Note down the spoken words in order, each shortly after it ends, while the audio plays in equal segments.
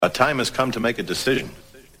A time has come to make a decision.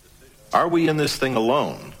 Are we in this thing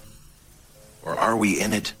alone, or are we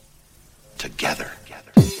in it together?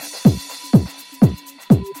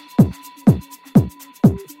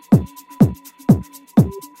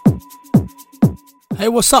 Hey,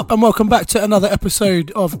 what's up, and welcome back to another episode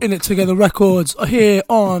of In It Together Records here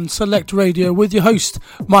on Select Radio with your host,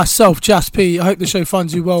 myself, Jas P. I hope the show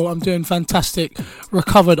finds you well. I'm doing fantastic.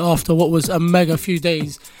 Recovered after what was a mega few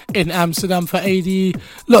days in Amsterdam for ADE.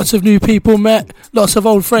 Lots of new people met, lots of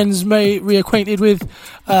old friends reacquainted with,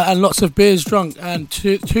 and lots of beers drunk, and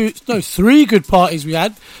three good parties we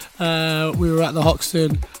had. We were at the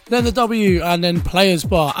Hoxton, then the W, and then Players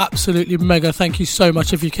Bar. Absolutely mega. Thank you so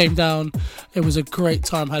much if you came down. It was a great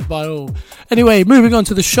time had by all. Anyway, moving on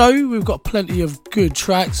to the show, we've got plenty of good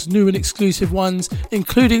tracks, new and exclusive ones,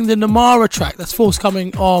 including the Namara track that's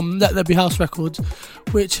forthcoming on Let There Be House Records,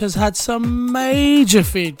 which has had some major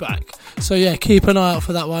feedback. So yeah, keep an eye out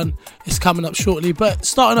for that one. It's coming up shortly. But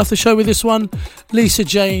starting off the show with this one, Lisa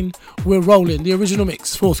Jane, We're Rolling, the original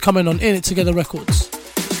mix, forthcoming on In It Together Records.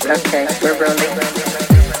 Okay, we're rolling.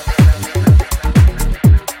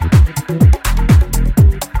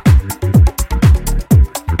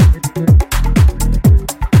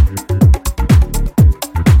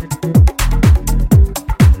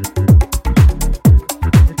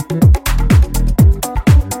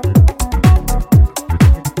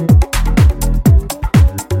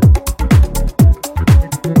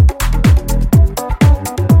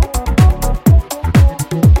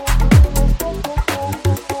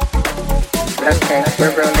 Okay,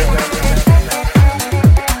 we're rolling.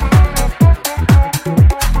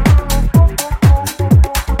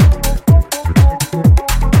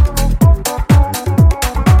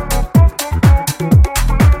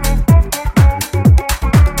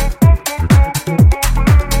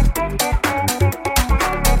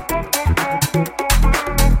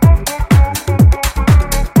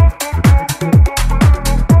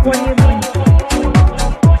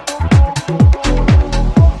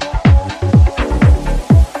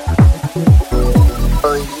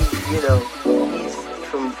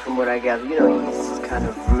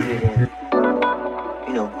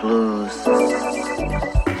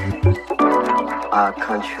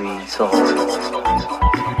 Soul.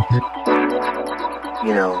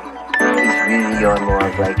 You know, he's really on more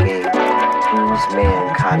of like a blues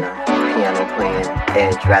man kind of piano playing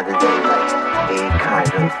edge rather than like a kind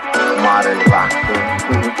of modern rock thing.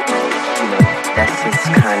 You know, that's his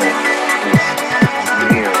kind of his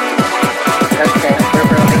real. Okay, we're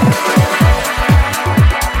rolling.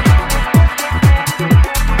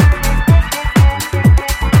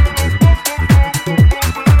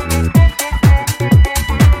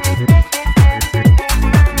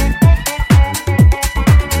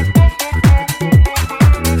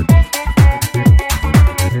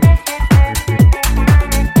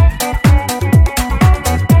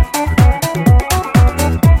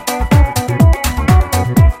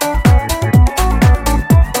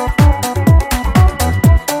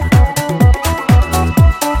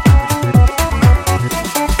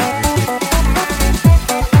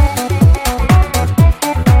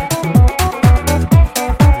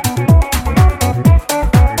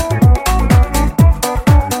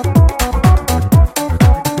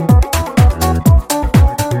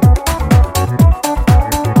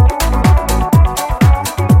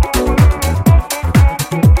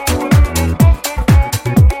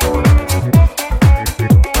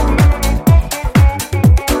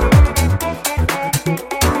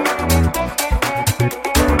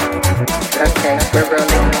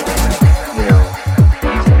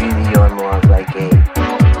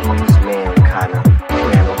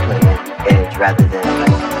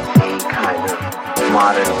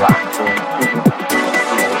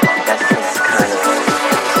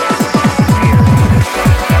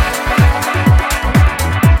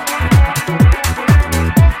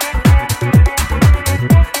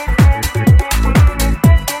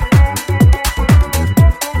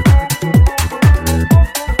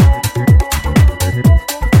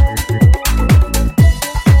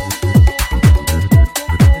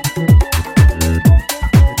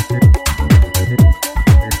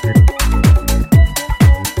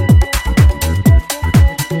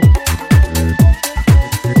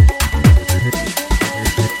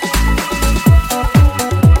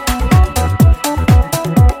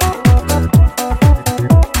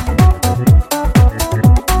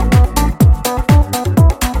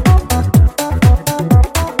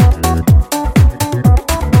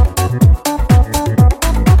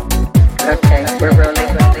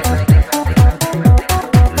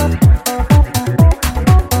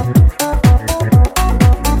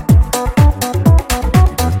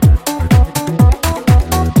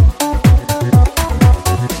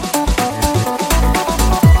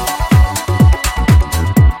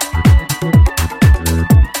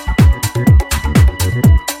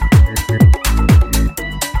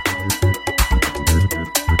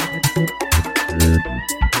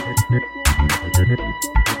 Okay,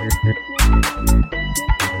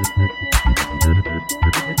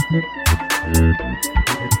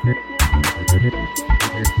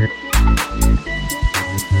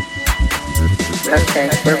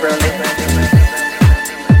 we're rolling.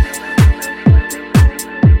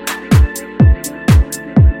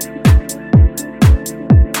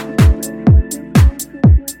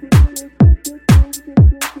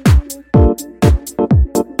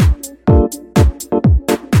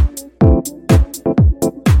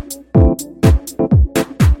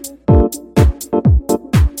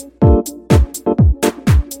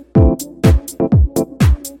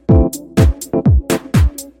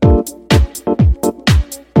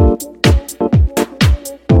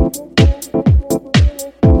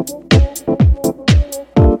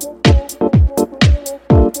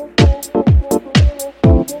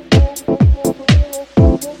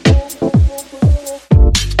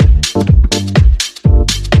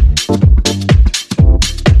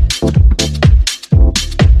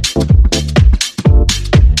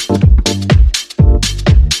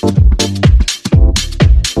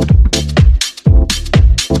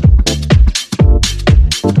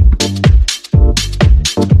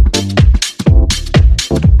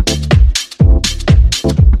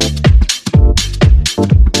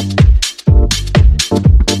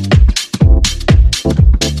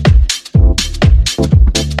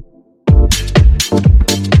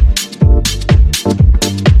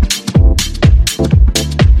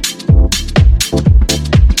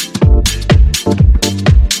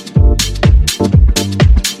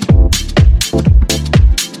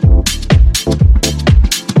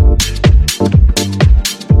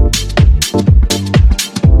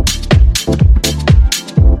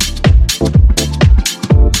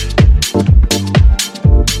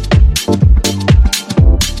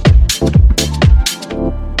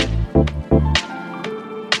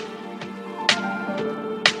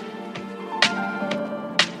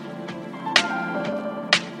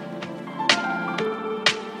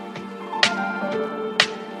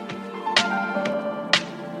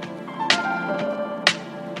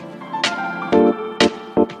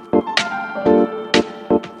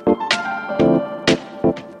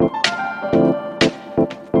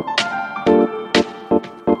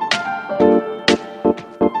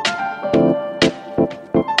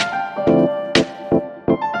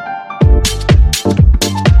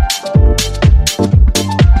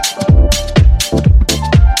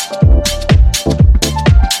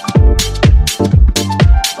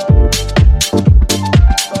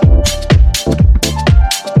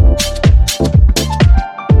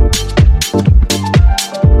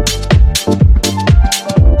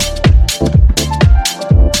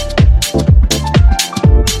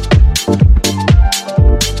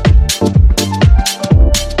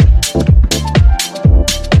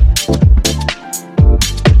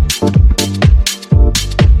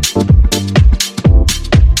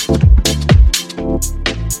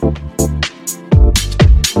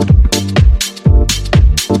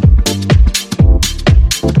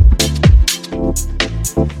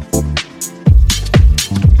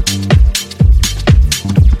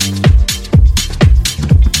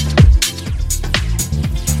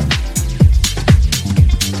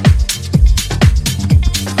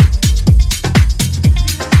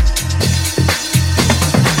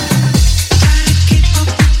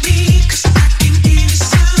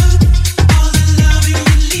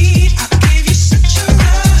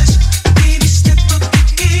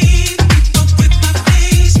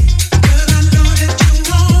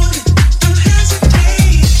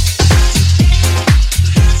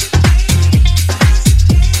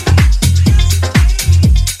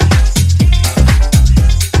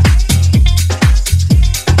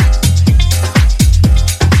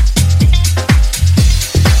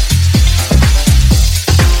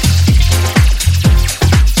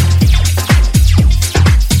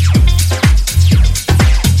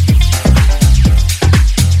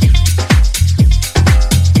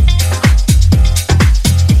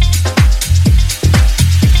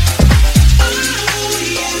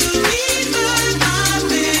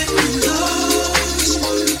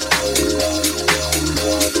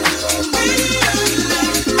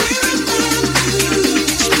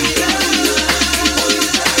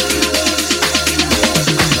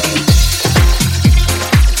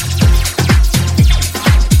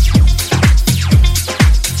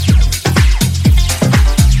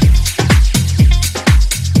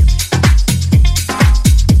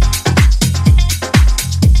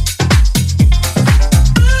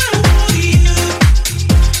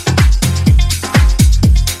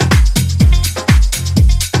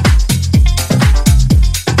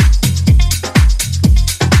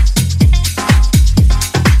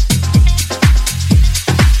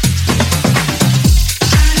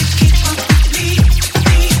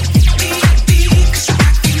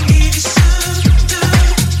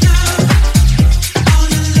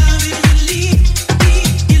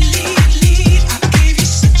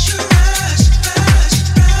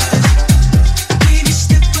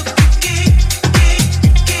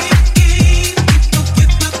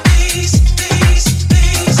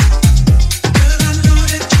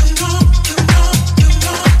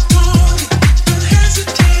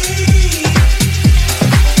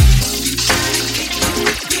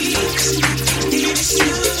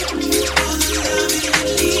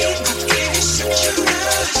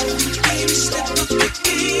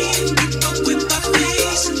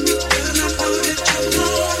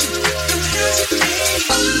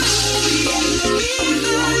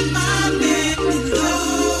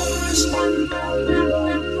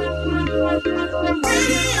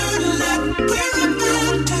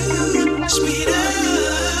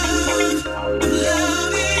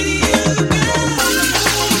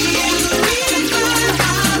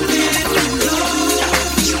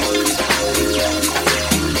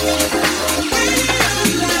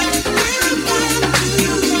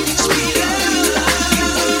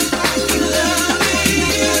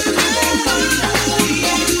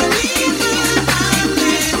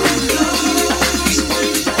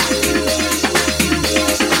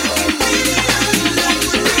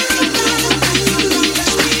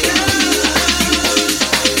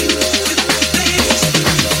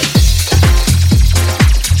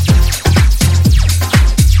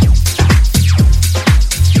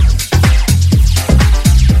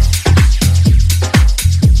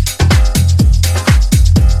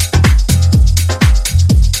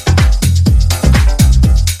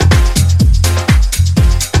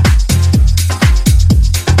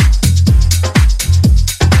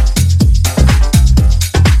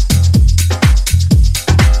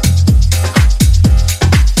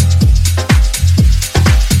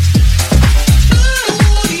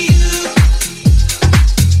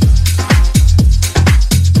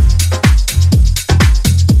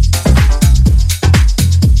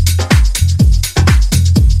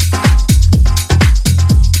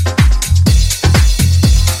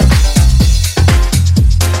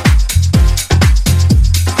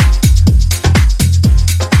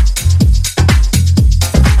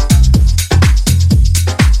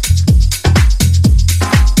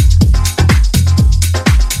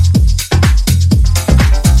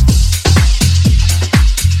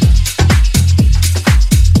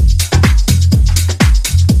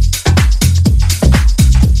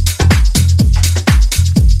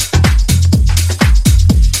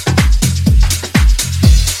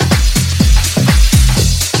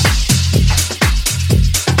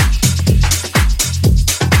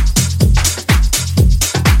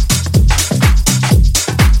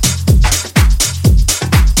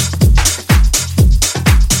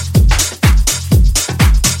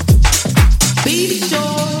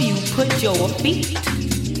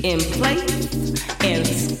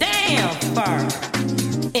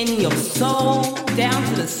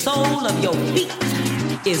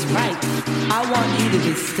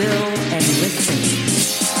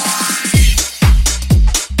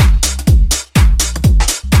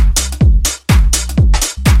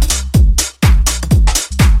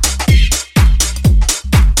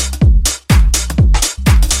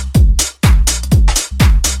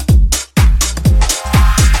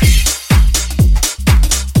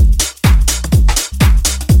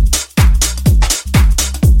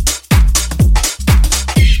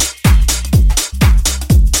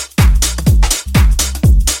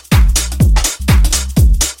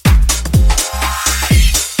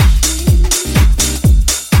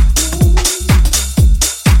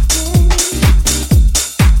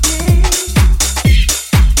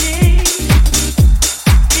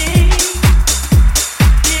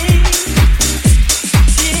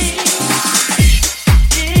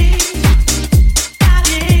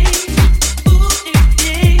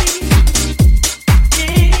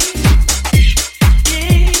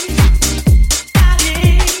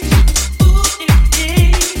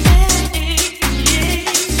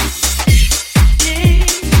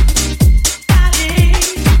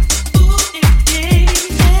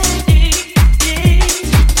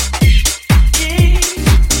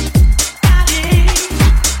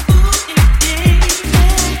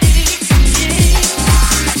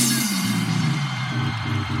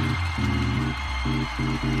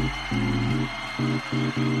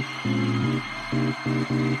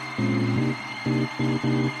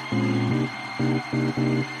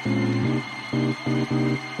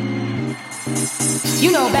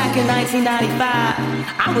 You know, back in 1995,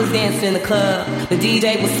 I was dancing in the club, the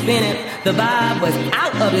DJ was spinning, the vibe was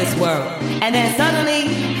out of this world. And then suddenly,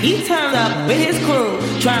 he turned up with his crew,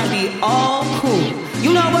 trying to be all cool.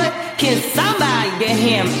 You know what? Can somebody get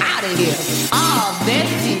him out of here? Oh, there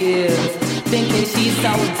she is, thinking she's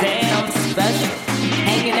so damn special,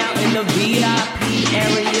 hanging out in the VIP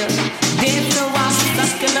area, dancing while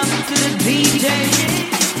sucking up to the DJ.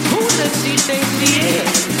 Who does she think she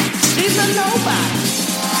is? She's a nobody.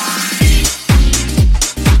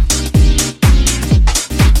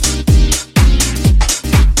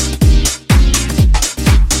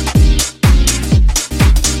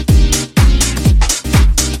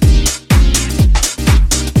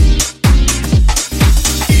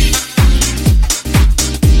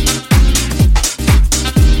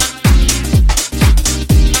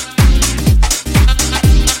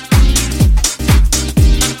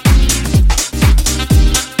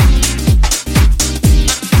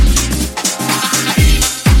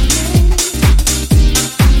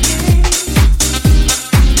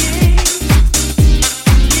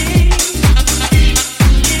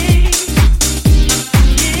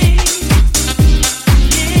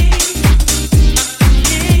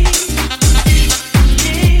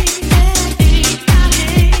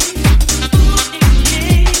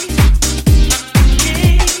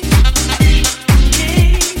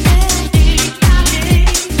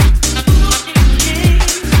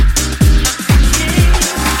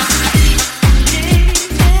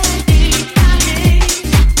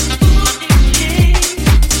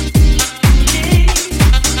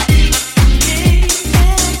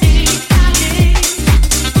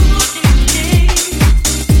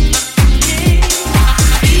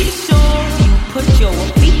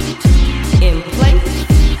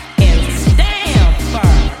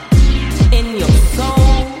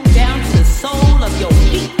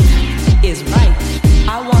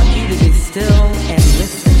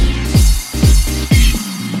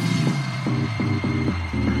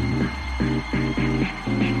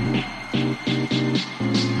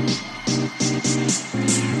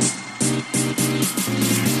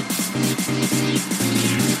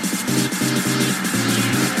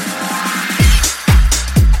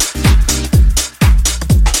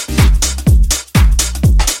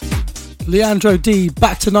 Leandro D,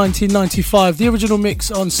 back to 1995, the original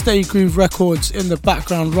mix on Stay Groove Records in the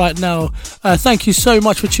background right now. Thank you so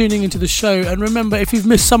much for tuning into the show, and remember, if you've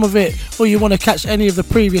missed some of it or you want to catch any of the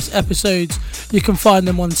previous episodes, you can find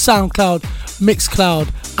them on SoundCloud, Mixcloud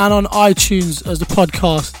and on iTunes as the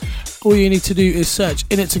podcast. All you need to do is search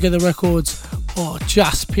In It Together Records or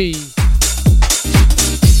Jas P.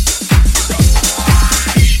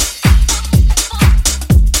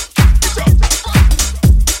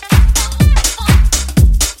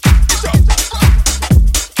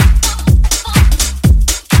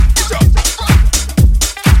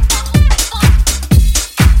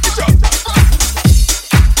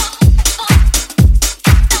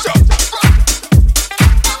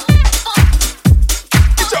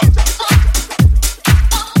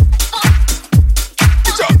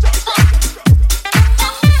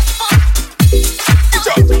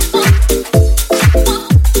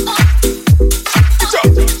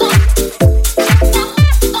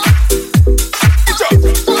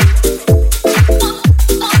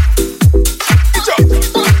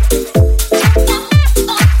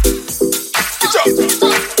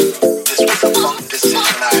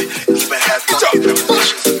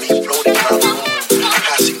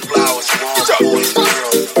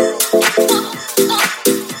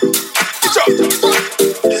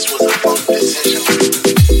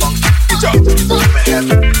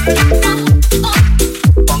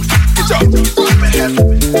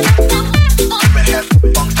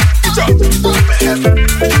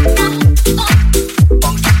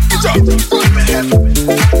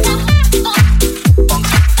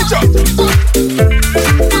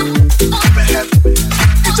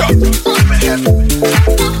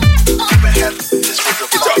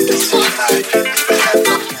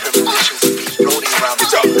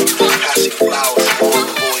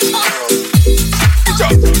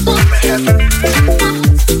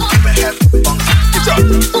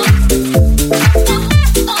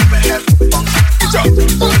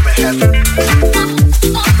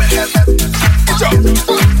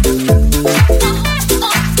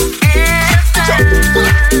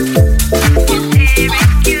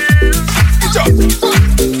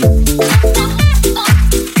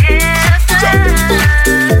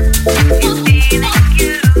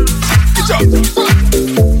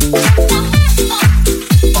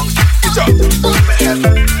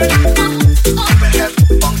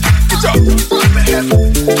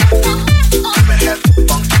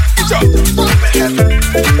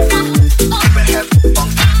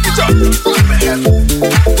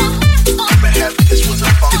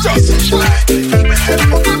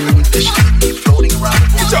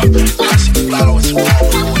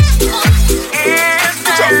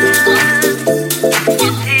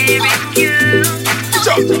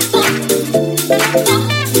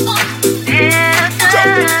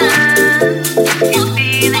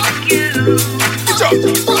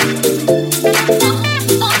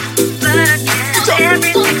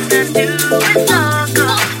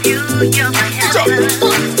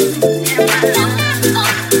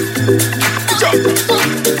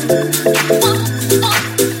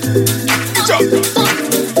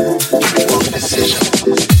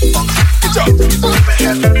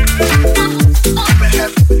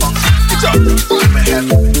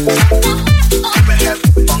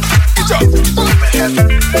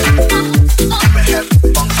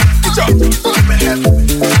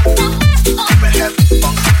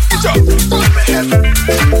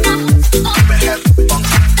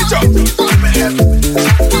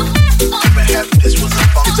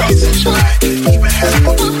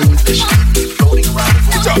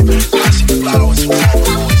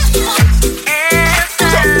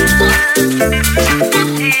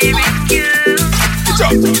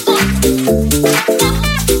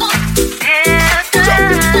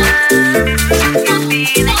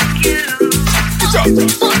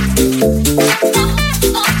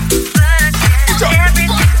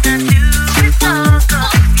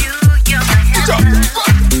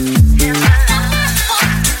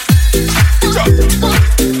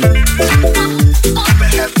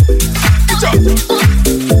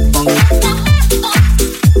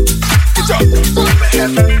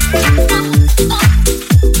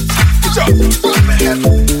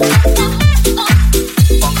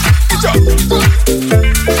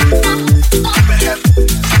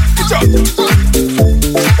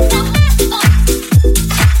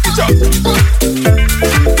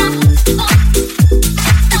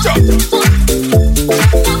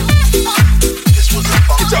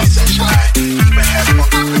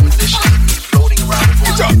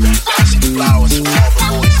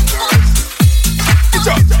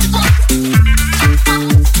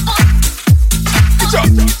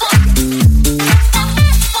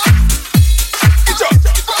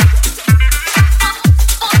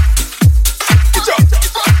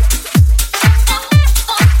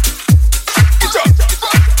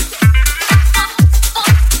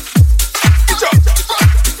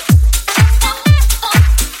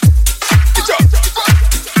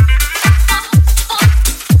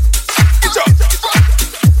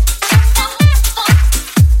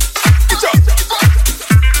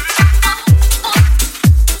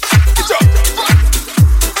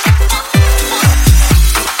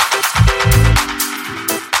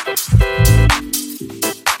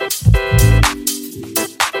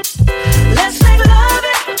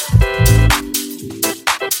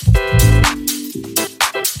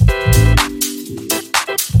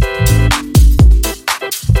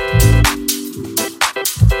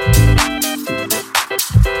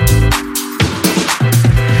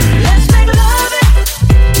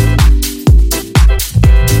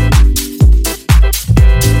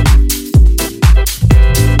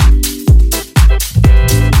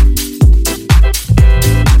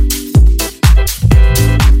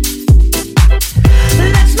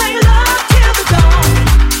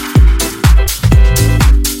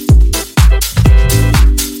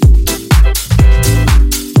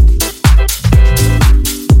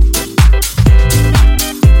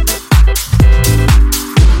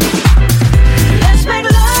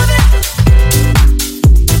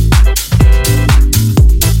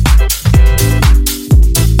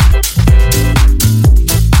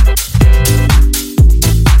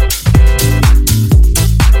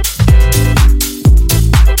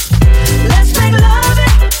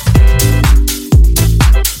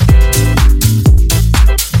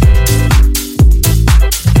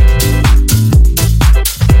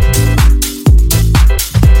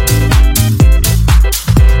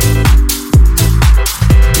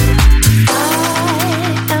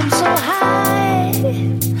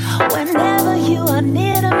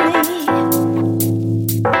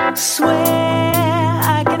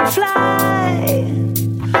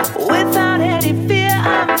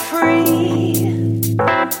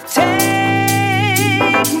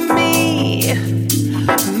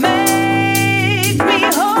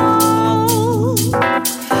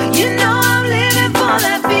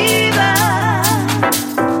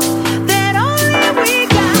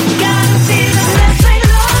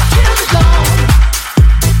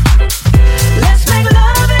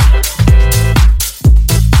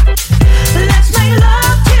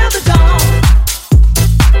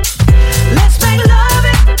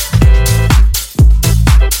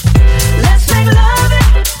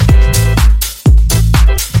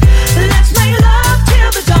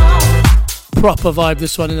 proper vibe,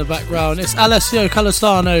 this one in the background. It's Alessio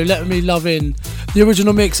Calastano, Let Me Love In, the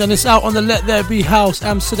original mix, and it's out on the Let There Be House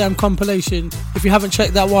Amsterdam compilation. If you haven't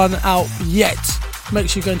checked that one out yet, make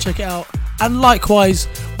sure you go and check it out. And likewise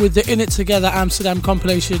with the In It Together Amsterdam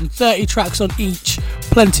compilation, 30 tracks on each,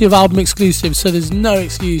 plenty of album exclusives, so there's no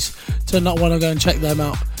excuse to not want to go and check them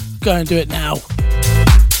out. Go and do it now.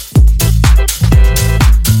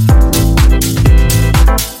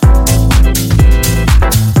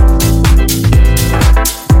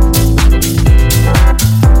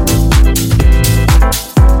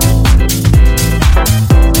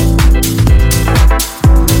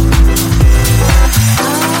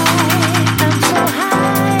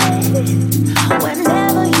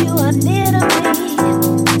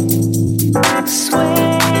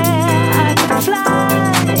 Swear I could fly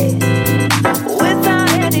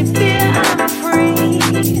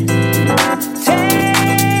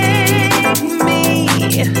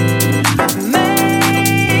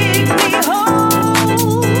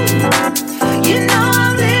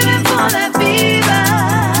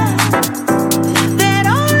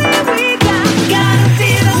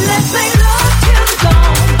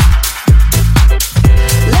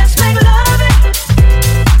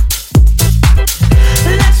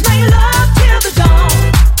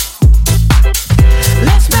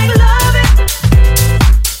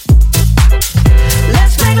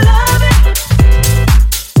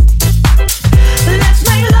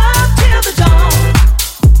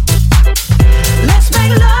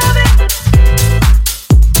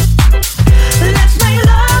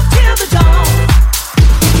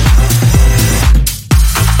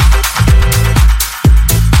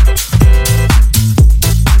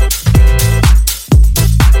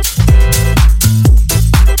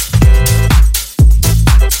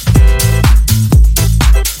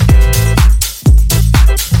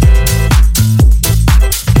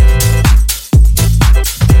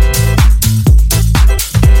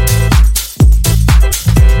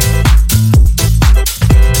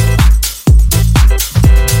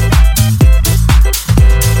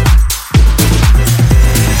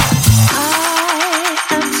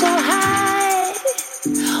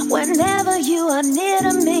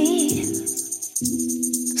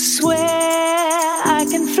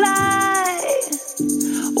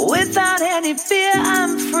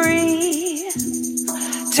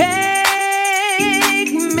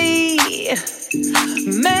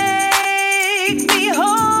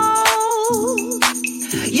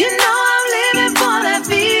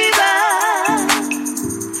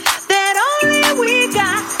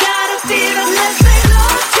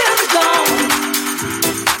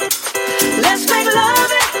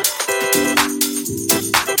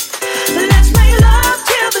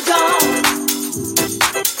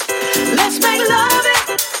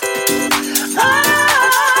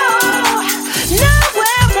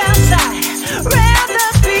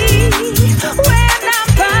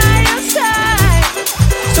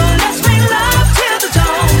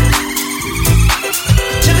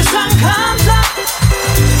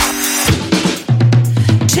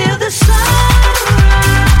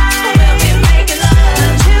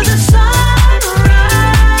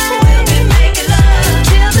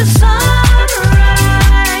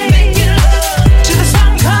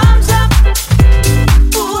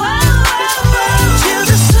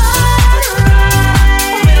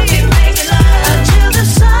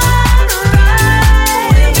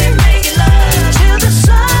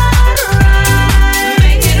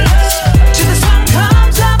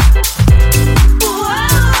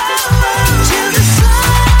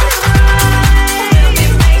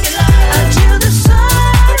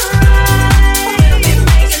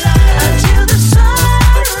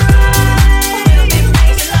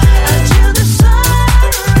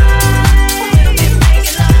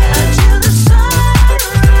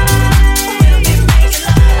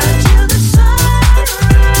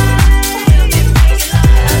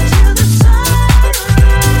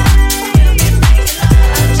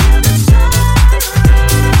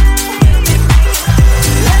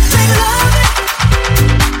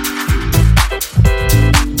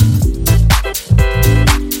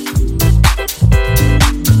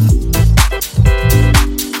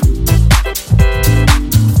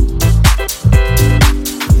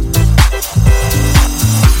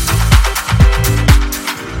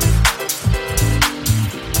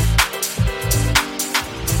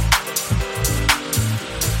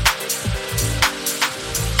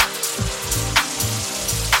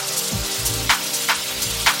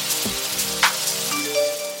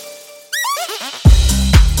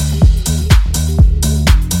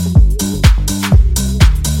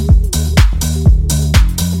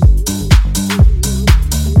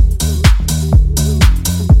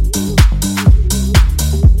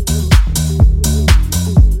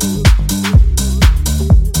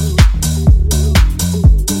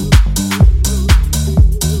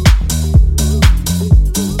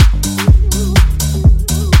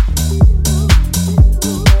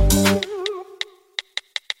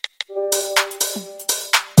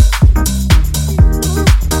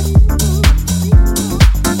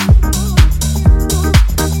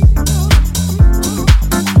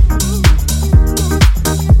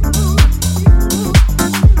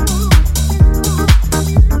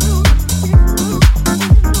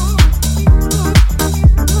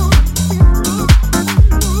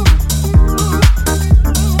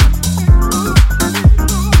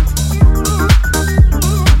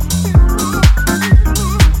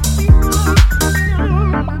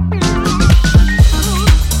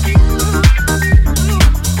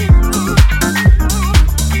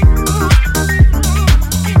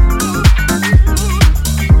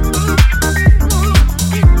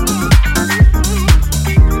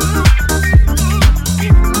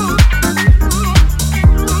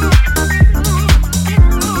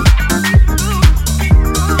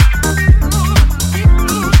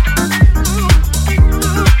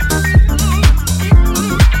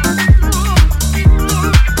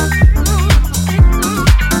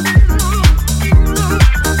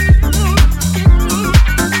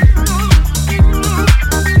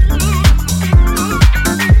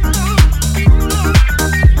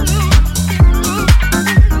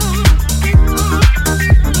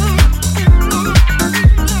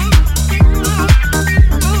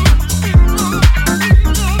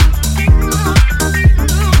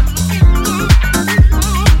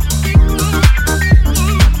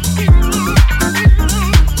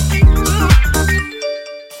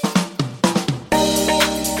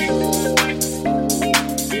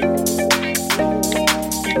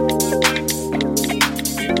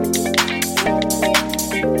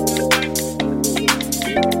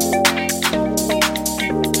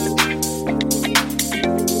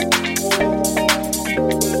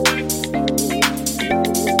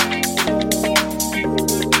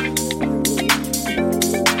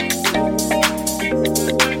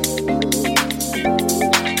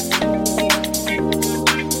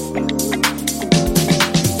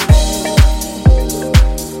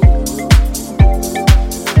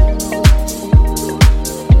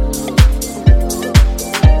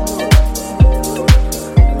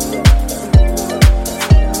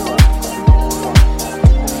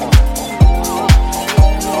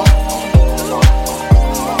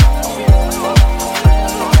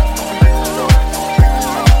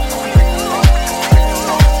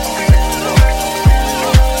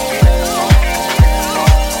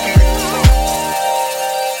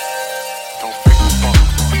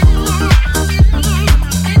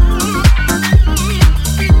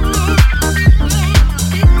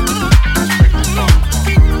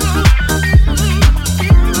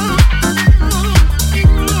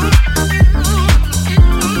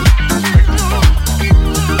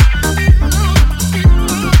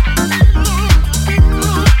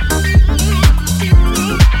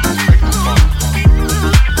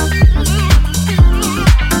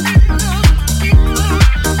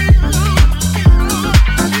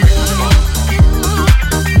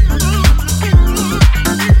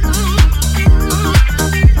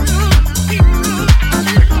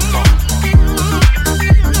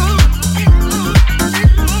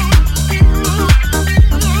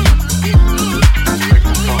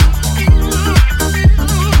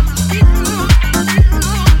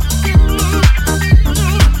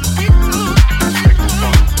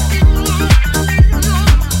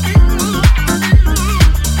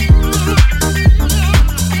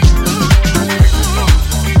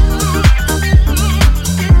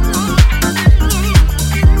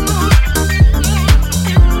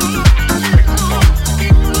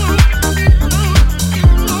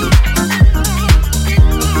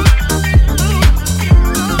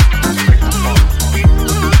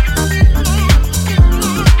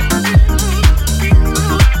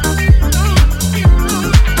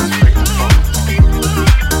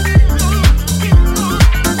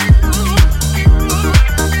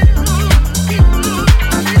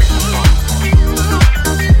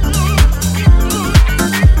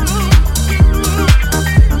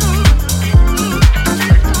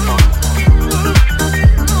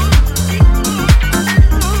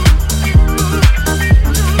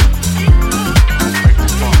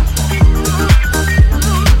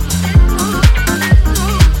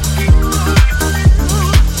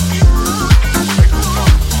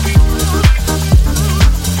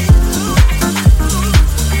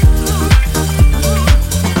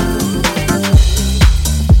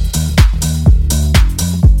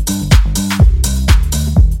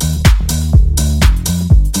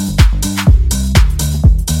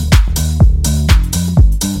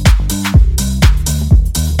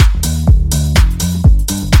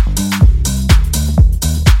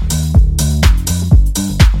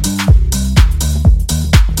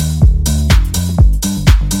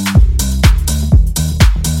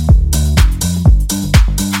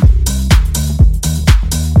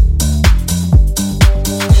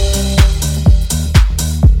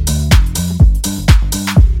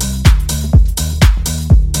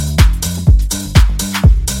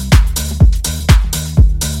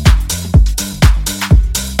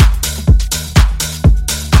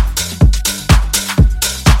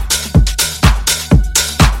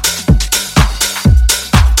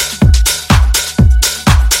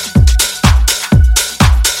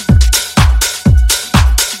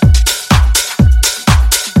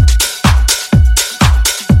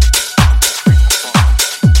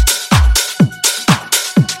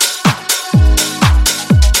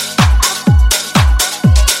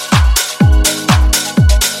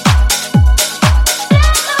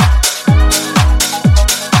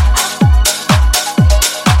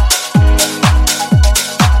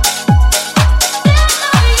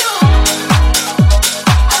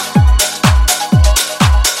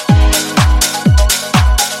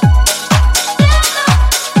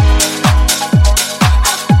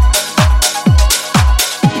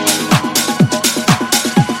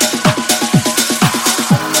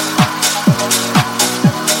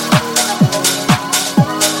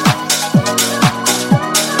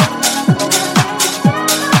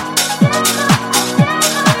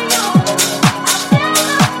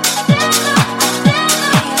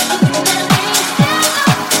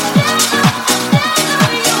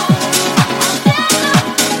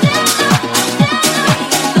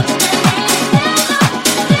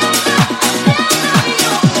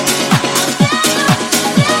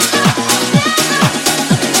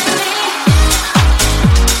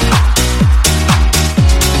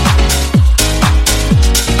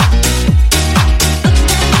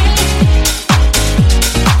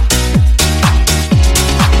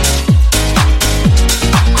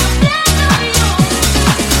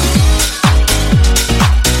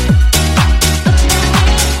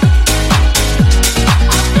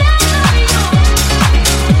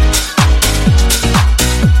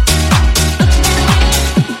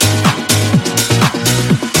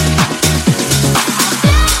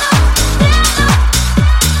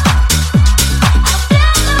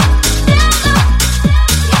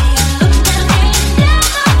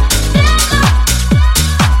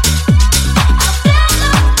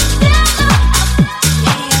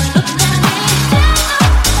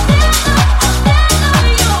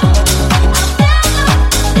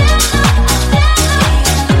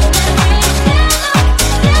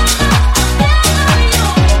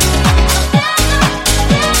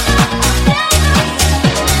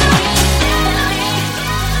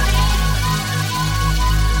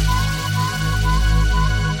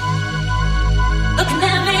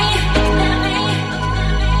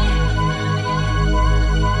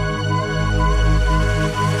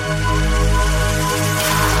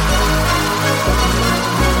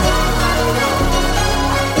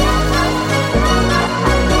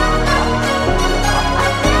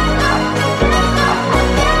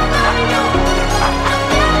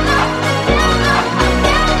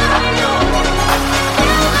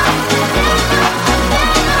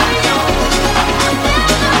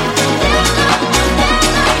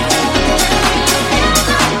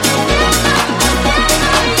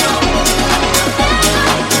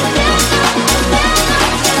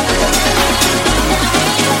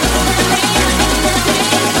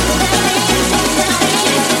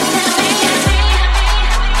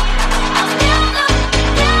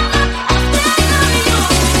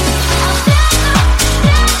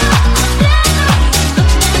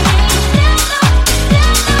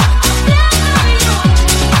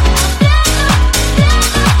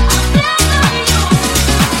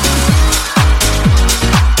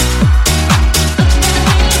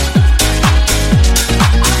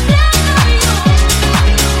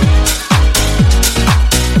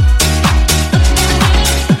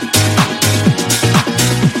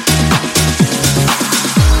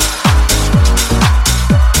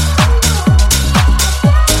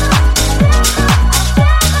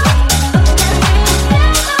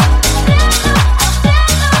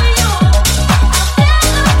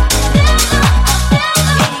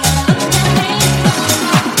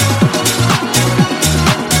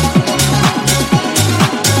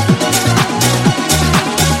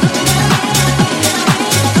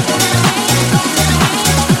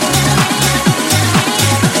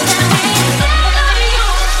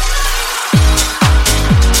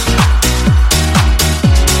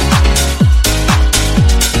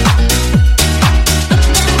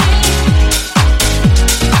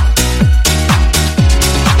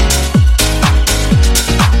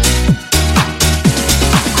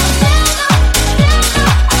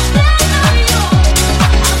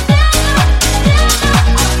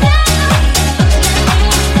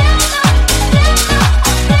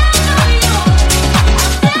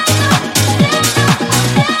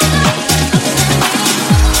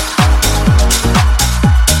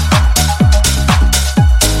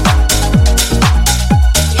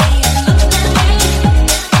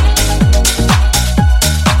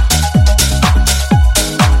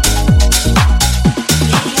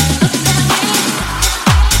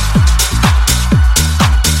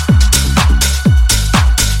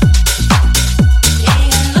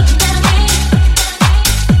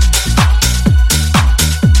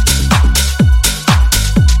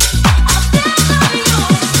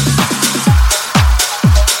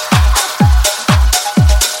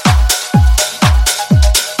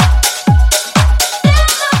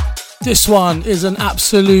This one is an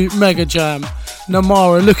absolute mega jam.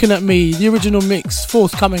 Namara, Looking at Me, the original mix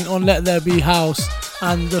forthcoming on Let There Be House,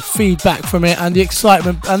 and the feedback from it and the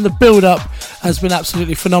excitement and the build up has been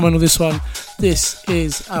absolutely phenomenal. This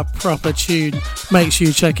is a proper tune. Make sure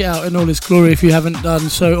you check it out in all its glory if you haven't done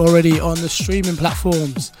so already on the streaming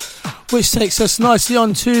platforms, which takes us nicely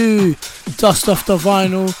on to Dust Off the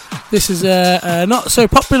Vinyl. This is a not so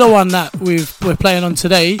popular one that we're playing on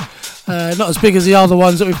today, not as big as the other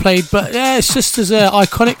ones that we played, but yeah, it's just as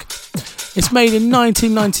iconic. It's made in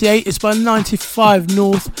 1998, it's by 95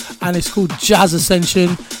 North, and it's called Jazz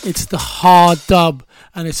Ascension. It's the hard dub,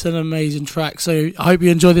 and it's an amazing track, so I hope you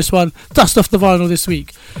enjoy this one. Dust Off the Vinyl this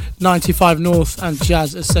week, 95 North and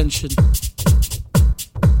Jazz Ascension.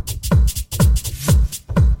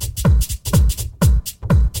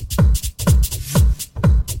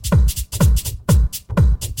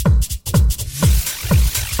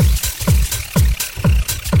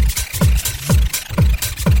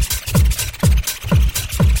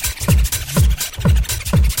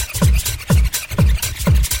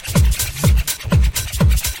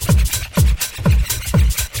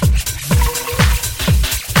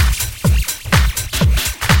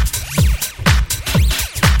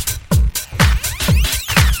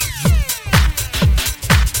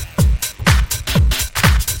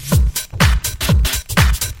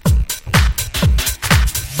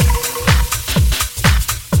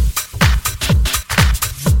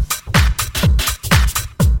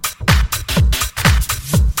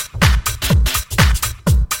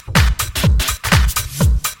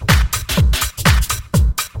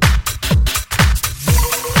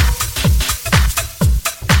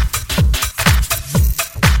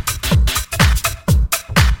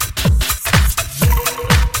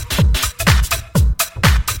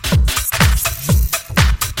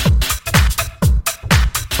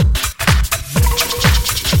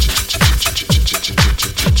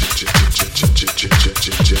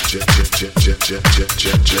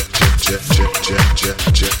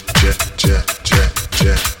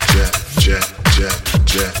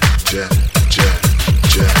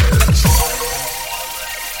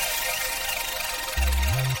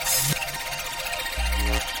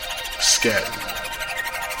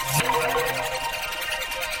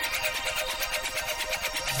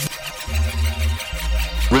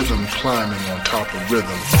 Rhythm climbing on top of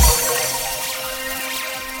rhythm.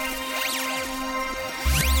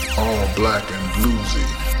 All black and bluesy.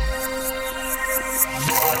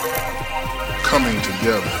 Coming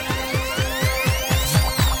together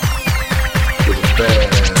with a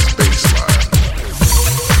badass bass line.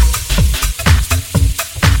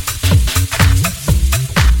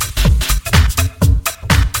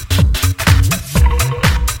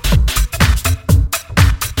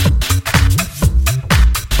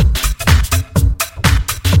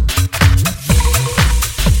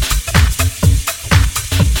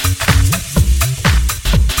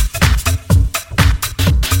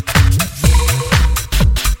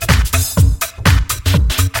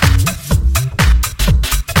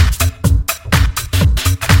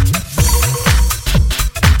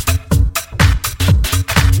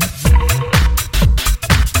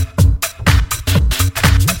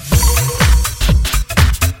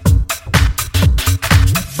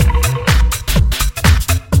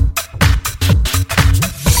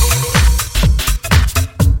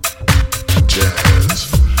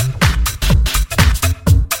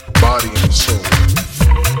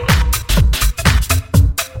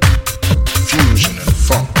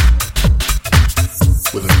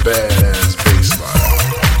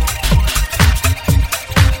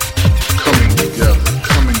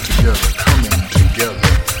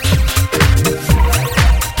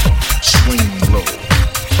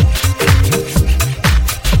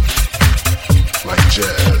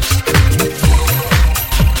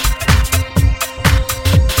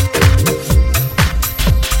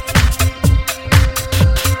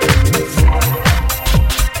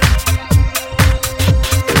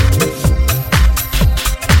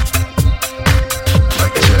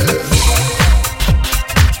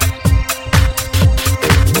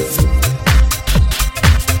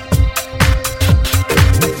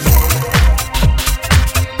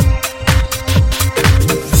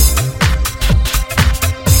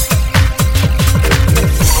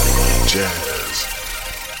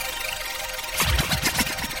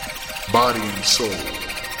 Body and soul.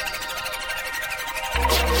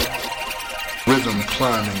 Rhythm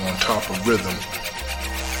climbing on top of rhythm.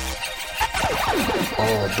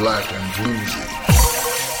 All black and bluesy.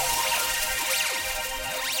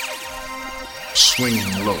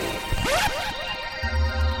 Swinging low.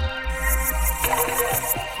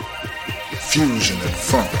 Fusion and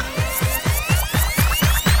funk.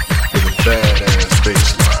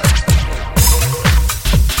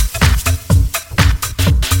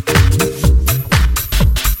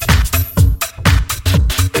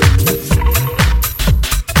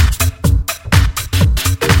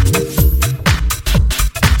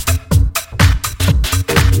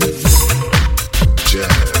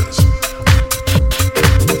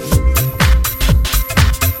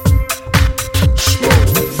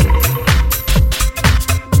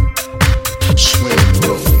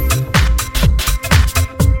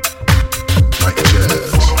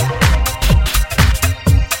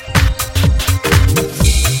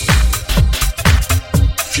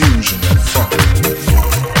 fusion and funk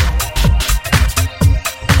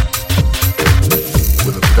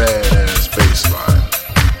with a badass bass line.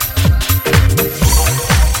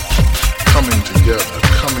 Coming together,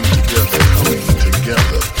 coming together, coming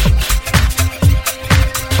together.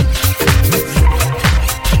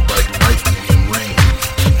 Like lightning and rain.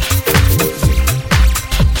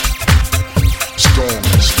 Storm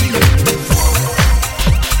and steam.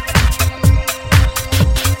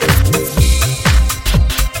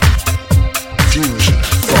 Fusion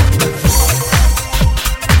and funk.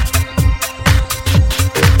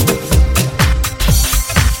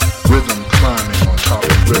 Rhythm climbing on top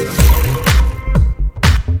of rhythm.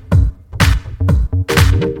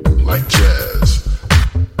 Like jazz.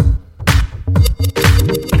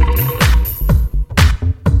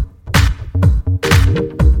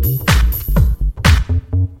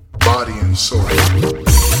 Body and soul.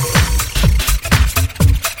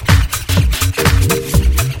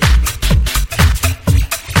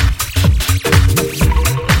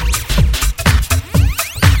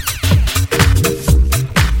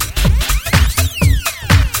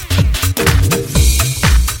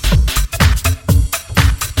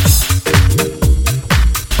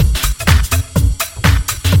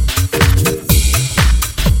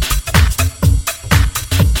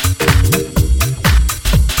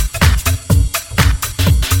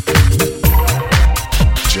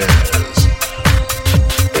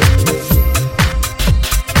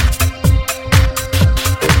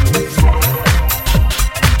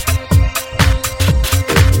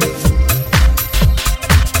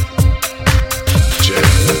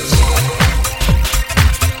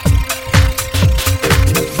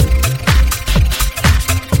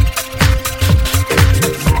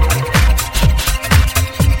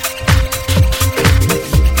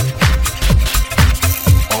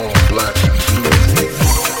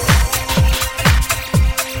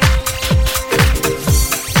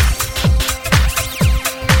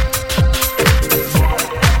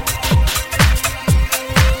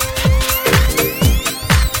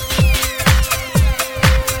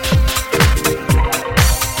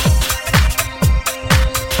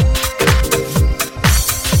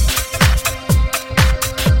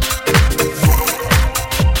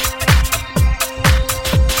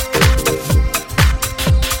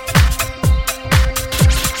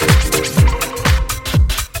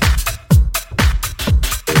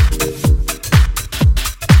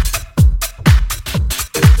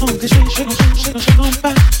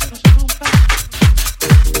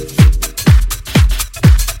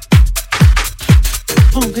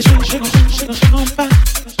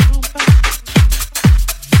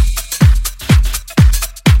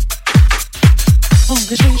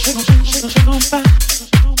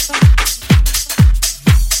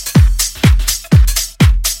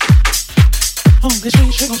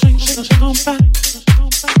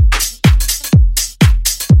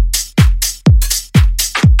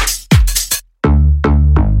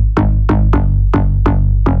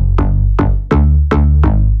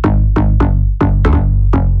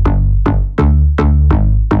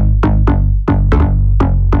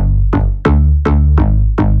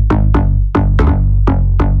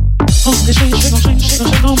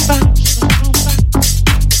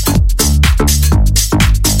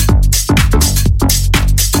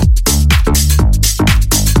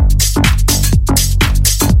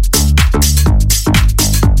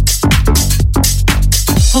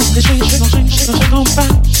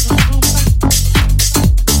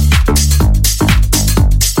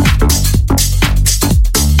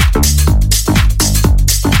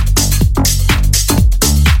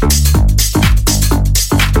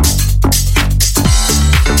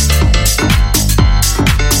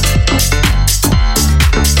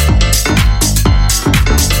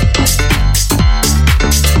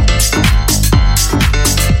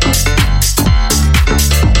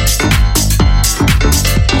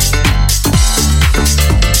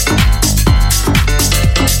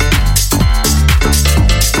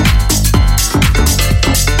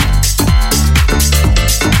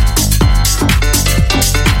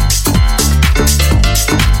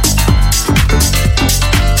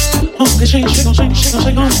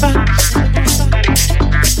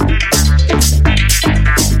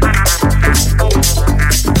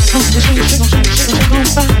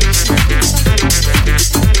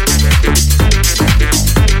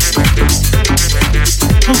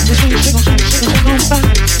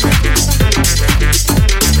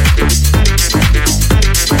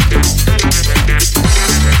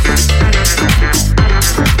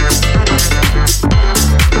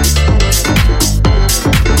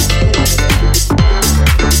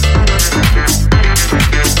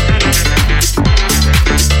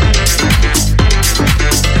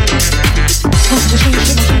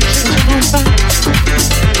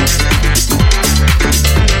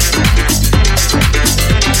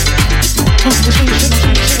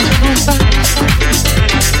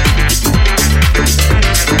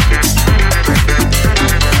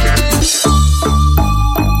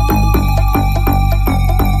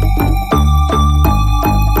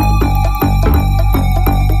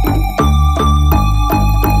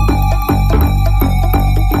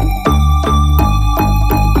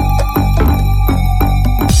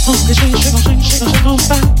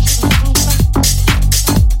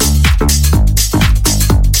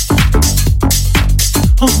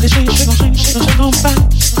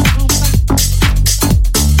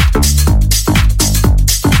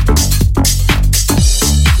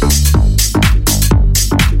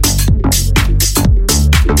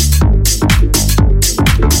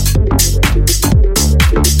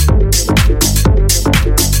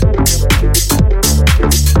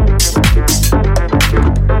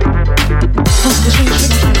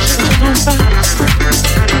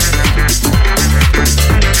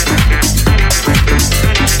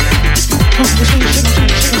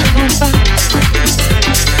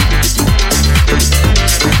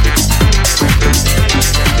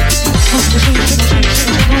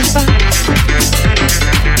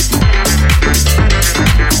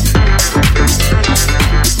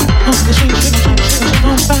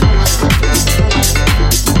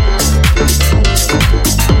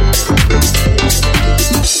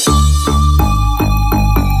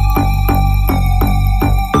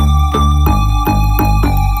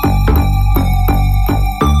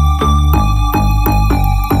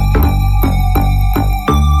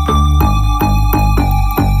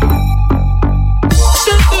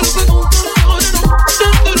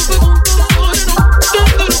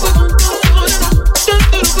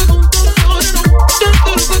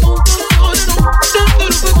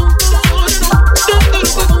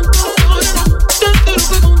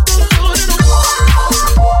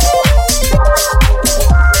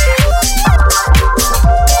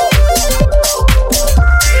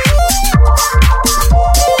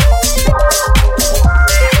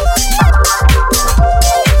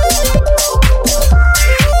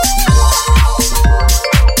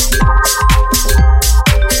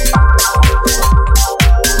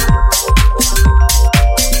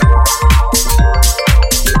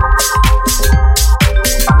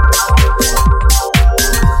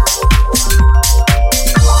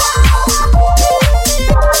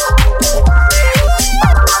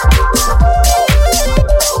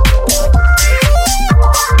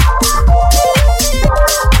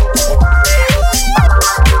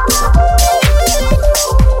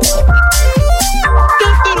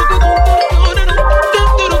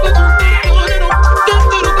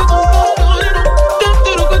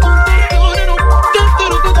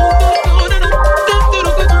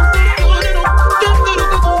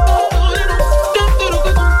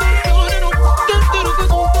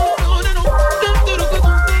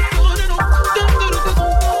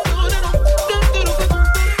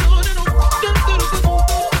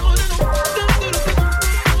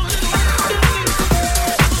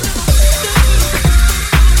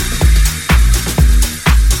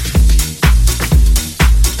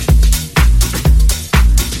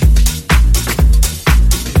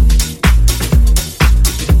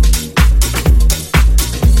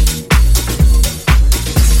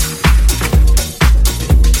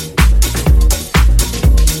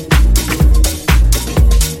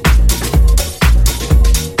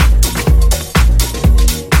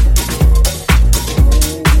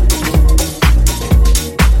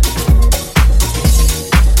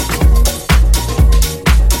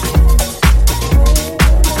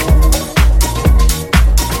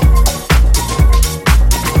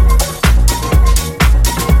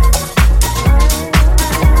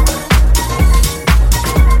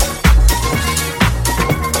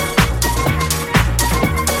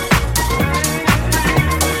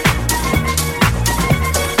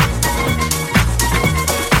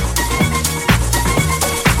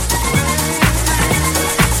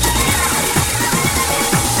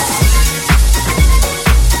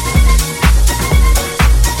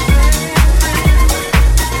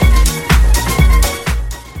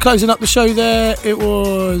 closing up the show there, it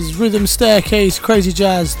was Rhythm Staircase, Crazy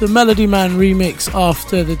Jazz, the Melody Man remix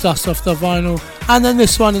after the Dust Off the Vinyl, and then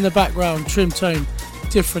this one in the background, Trim Tone,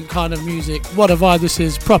 different kind of music. What a vibe this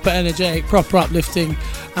is, proper energetic, proper uplifting,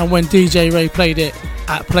 and when DJ Ray played it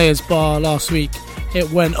at Players Bar last week, it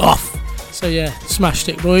went off. So yeah, smashed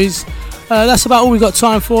it, boys. That's about all we got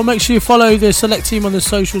time for. Make sure you follow the Select team on the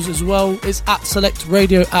socials as well. It's at Select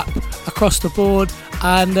Radio app across the board.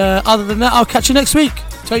 And other than that, I'll catch you next week.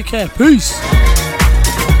 Take care. Peace.